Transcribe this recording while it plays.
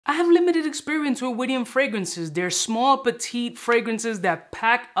I have limited experience with Widian fragrances. They're small, petite fragrances that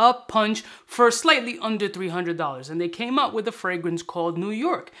pack a punch for slightly under $300, and they came out with a fragrance called New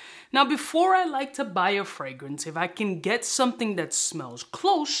York. Now, before I like to buy a fragrance, if I can get something that smells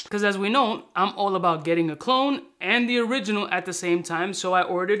close, because as we know, I'm all about getting a clone and the original at the same time, so I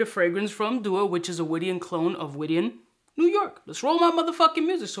ordered a fragrance from Dua, which is a Widian clone of Widian New York. Let's roll my motherfucking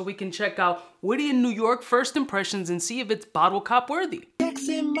music so we can check out Widian New York first impressions and see if it's bottle cop worthy. Good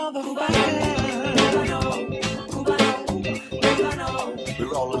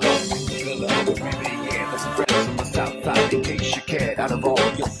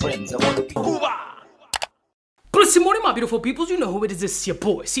morning, my beautiful peoples. You know who it is. It's your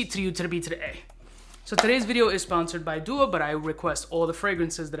boy, C to the U to the B to the A. So today's video is sponsored by Dua, but I request all the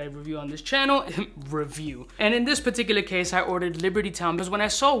fragrances that I review on this channel, And in this particular case, I ordered Liberty Town because when I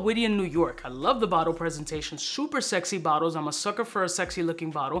saw Widian New York, I love the bottle presentation, super sexy bottles. I'm a sucker for a sexy looking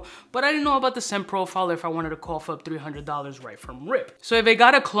bottle, but I didn't know about the scent profile if I wanted to cough up $300 right from rip. So if I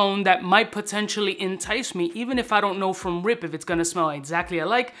got a clone that might potentially entice me, even if I don't know from rip if it's gonna smell exactly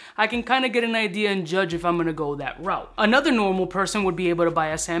alike, I can kind of get an idea and judge if I'm gonna go that route. Another normal person would be able to buy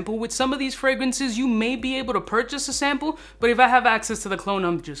a sample. With some of these fragrances, you may be able to purchase a sample, but if I have access to the clone,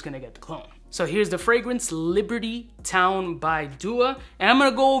 I'm just gonna get the clone. So here's the fragrance, Liberty Town by Dua. And I'm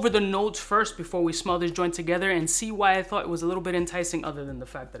gonna go over the notes first before we smell this joint together and see why I thought it was a little bit enticing other than the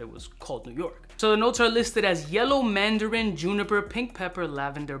fact that it was called New York. So the notes are listed as yellow mandarin, juniper, pink pepper,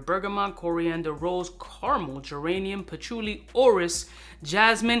 lavender, bergamot, coriander, rose, caramel, geranium, patchouli, orris,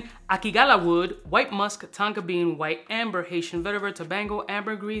 jasmine, akigala wood, white musk, tonka bean, white amber, Haitian vetiver, tobago,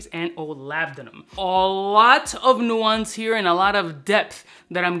 ambergris, and olabdanum. A lot of nuance here and a lot of depth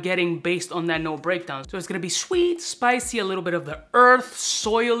that I'm getting based on that note breakdown. So it's gonna be sweet, spicy, a little bit of the earth,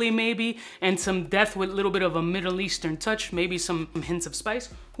 soily maybe, and some depth with a little bit of a Middle Eastern touch, maybe some hints of spice.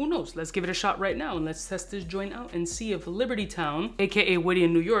 Who knows? Let's give it a shot right now and let's test this joint out and see if Liberty Town, aka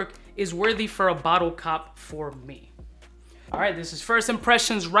Widian New York, is worthy for a bottle cop for me. All right, this is first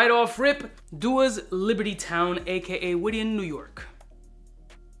impressions right off rip. Dua's Liberty Town, aka Widian New York.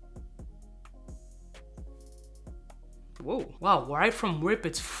 Whoa, wow, right from rip,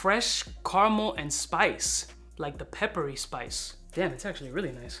 it's fresh caramel and spice, like the peppery spice. Damn, it's actually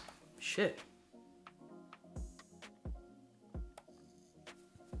really nice. Shit.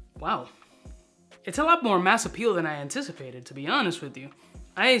 Wow. It's a lot more mass appeal than I anticipated, to be honest with you.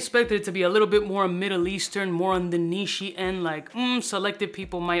 I expected it to be a little bit more Middle Eastern, more on the niche end, like, selected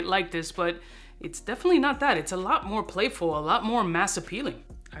people might like this, but it's definitely not that. It's a lot more playful, a lot more mass appealing.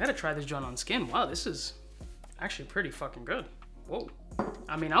 I gotta try this joint on skin. Wow, this is actually pretty fucking good. Whoa.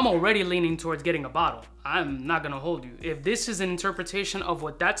 I mean, I'm already leaning towards getting a bottle. I'm not gonna hold you. If this is an interpretation of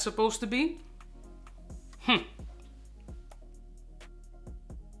what that's supposed to be,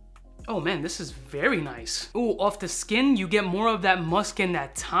 Oh man, this is very nice. Ooh, off the skin, you get more of that musk and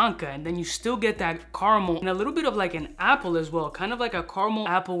that tonka, and then you still get that caramel and a little bit of like an apple as well, kind of like a caramel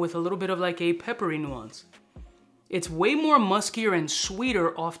apple with a little bit of like a peppery nuance. It's way more muskier and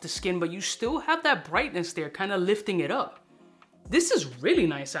sweeter off the skin, but you still have that brightness there, kind of lifting it up. This is really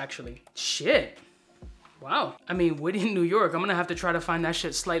nice, actually. Shit. Wow. I mean, Widian New York, I'm gonna have to try to find that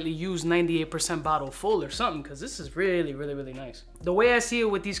shit slightly used 98% bottle full or something, because this is really, really, really nice. The way I see it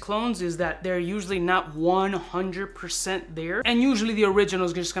with these clones is that they're usually not 100% there, and usually the original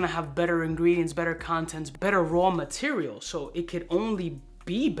is just gonna have better ingredients, better contents, better raw material, so it could only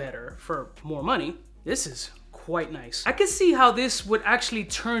be better for more money. This is quite nice. I can see how this would actually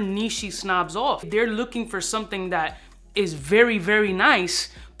turn niche snobs off. They're looking for something that is very, very nice,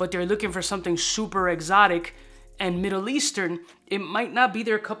 but they're looking for something super exotic and Middle Eastern, it might not be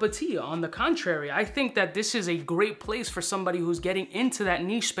their cup of tea. On the contrary, I think that this is a great place for somebody who's getting into that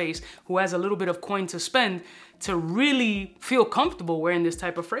niche space, who has a little bit of coin to spend, to really feel comfortable wearing this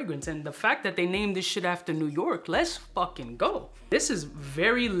type of fragrance. And the fact that they named this shit after New York, let's fucking go. This is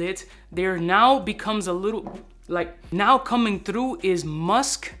very lit. There now becomes a little, like, now coming through is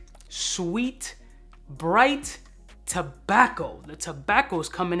musk, sweet, bright, tobacco. The tobacco's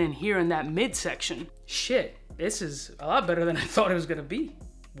coming in here in that midsection. Shit, this is a lot better than I thought it was gonna be.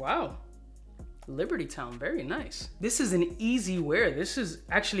 Wow. Liberty Town, very nice. This is an easy wear. This is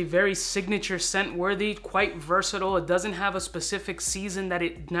actually very signature scent worthy, quite versatile. It doesn't have a specific season that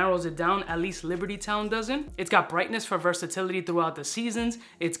it narrows it down, at least Liberty Town doesn't. It's got brightness for versatility throughout the seasons.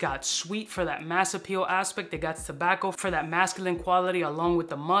 It's got sweet for that mass appeal aspect. It got tobacco for that masculine quality along with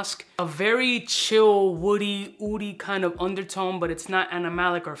the musk. A very chill, woody, oody kind of undertone, but it's not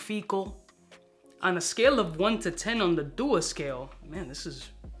animalic or fecal. On a scale of 1 to 10 on the Dua scale, man, this is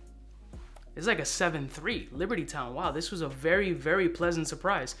It's like a 7.3. Liberty Town. Wow, this was a very, very pleasant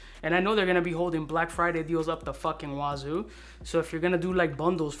surprise. And I know they're gonna be holding Black Friday deals up the fucking wazoo. So if you're gonna do like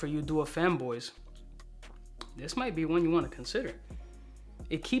bundles for you Dua fanboys, this might be one you want to consider.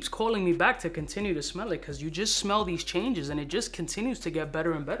 It keeps calling me back to continue to smell it because you just smell these changes and it just continues to get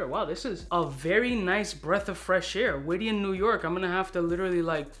better and better. Wow, this is a very nice breath of fresh air. Widian, New York. I'm gonna have to literally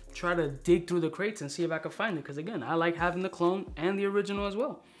like try to dig through the crates and see if I can find it because again, I like having the clone and the original as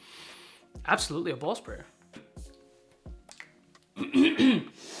well. Absolutely a ball sprayer.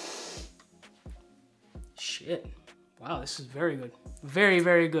 Shit. Wow, this is very good. Very,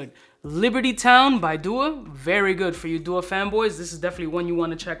 very good. Liberty Town by Dua. Very good for you Dua fanboys. This is definitely one you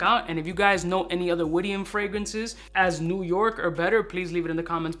want to check out. And if you guys know any other Widian fragrances as New York or better, please leave it in the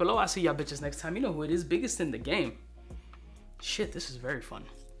comments below. I'll see y'all bitches next time. You know who it is. Biggest in the game. Shit, this is very fun.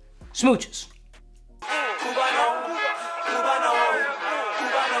 Smooches. Cubaknow,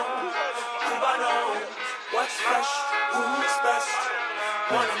 what's fresh, who's best?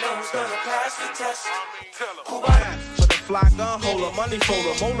 Wanna know who's gonna pass the test? For the fly gun holder, money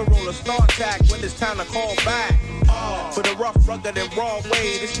folder, Motorola start tack when it's time to call back. For the rough, rugged, and raw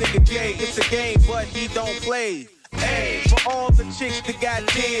way, this nigga Jay, it's a game, but he don't play. Hey, for all the chicks that got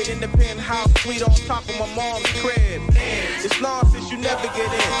dead in the penthouse suite on top of my mom's crib. It's nonsense you never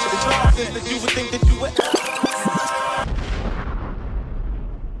get in. It's nonsense that you would think that you would